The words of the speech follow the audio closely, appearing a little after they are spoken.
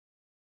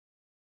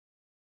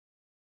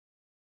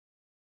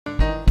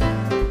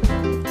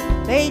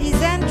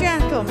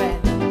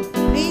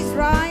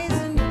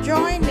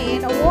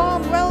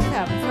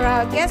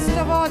our guest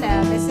of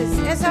honor,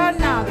 Mrs. S.R.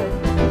 Nagan.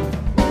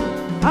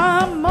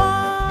 I'm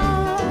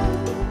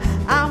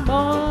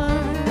on,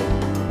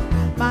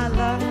 my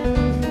love.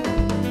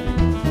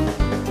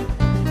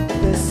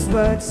 This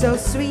word so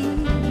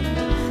sweet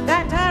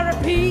that I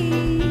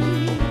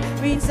repeat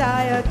means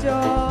I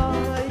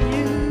adore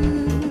you.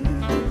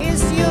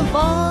 Is your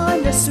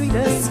voice the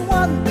sweetest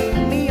one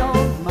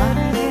beyond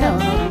my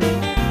own?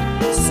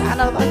 Son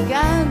of a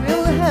gun,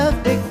 we'll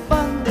have big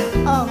fun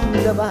on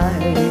the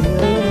bayou.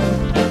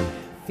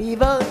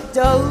 Fever,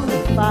 dough,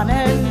 fun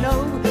and no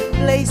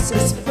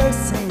places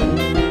person.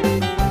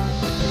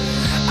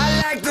 I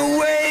like the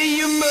way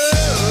you move.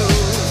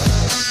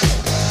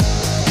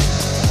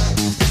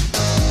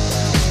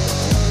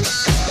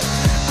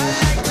 I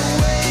like the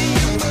way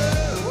you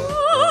move.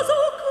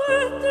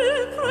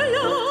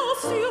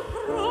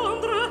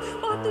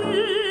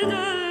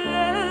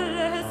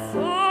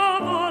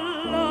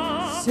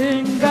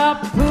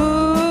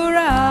 Singapore,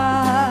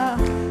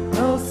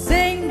 oh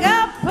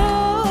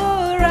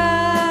Singapore,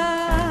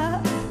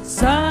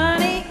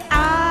 sunny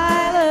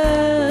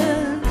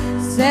island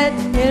set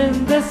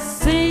in the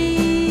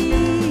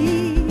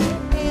sea.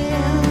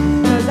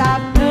 'Cause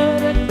I've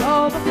heard it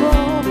all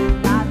before,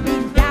 I've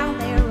been down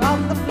there on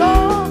the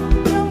floor.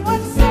 No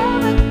one's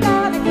ever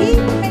gonna keep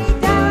me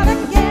down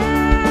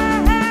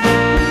again.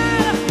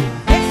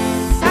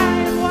 Yes, I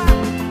want.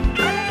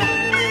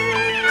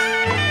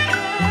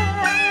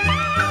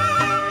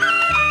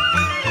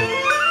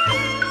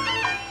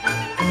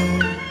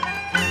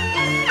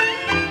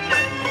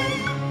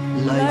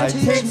 Life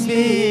takes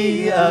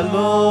me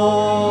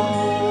alone.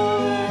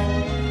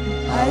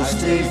 I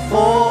stay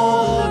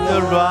for the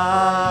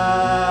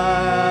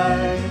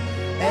ride,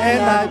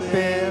 and I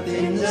bathe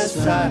in the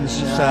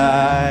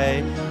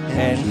sunshine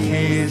and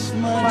kiss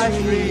my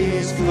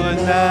dreams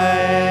goodnight.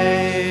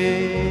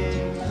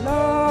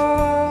 Halo,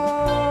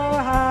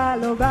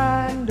 halo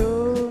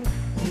Bandung,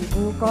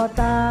 ibu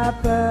kota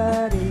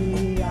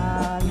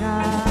periangan.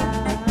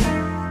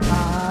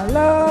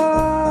 Halo,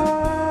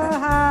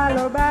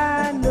 halo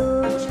Bandung.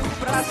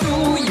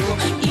 Простую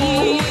и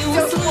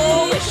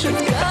услышит,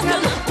 как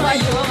она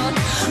поет.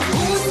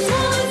 Пусть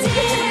он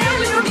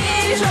землю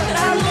бережет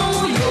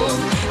родную,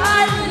 а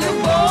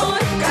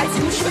любовь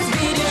Катюшу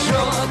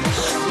сбережет.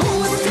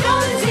 Пусть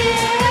он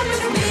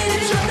землю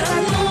бережет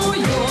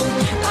родную,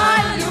 а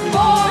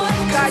любовь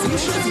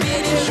Катюшу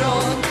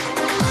сбережет.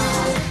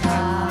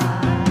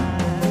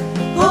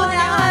 姑娘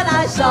来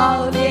少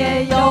年。